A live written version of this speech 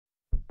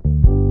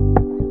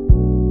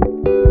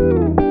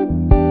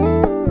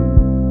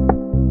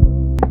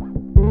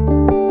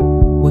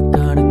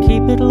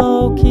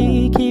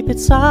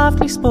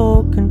softly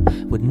spoken,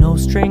 with no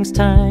strings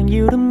tying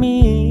you to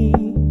me.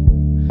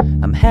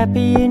 I'm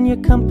happy in your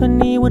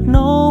company with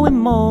no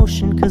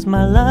emotion, 'cause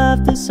my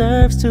love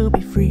deserves to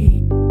be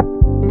free.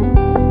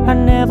 I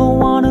never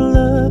wanna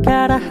look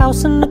at a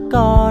house in the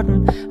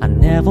garden, I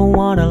never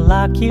wanna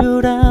lock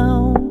you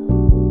down.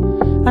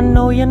 I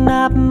know you're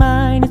not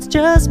mine, it's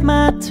just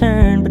my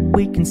turn, but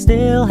we can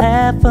still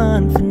have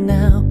fun for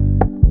now.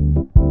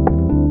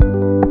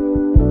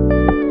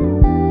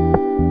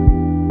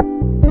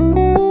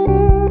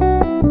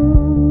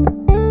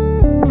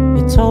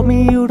 You told me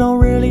you don't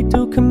really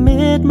do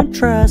commitment,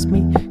 trust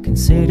me,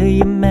 consider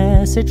your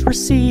message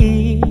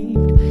received.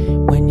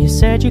 When you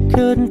said you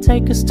couldn't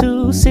take us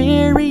too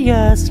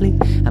seriously,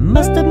 I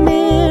must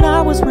admit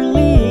I was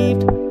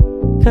relieved.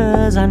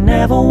 'Cause I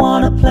never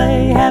wanna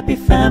play happy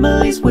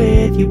families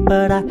with you,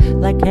 but I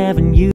like having you.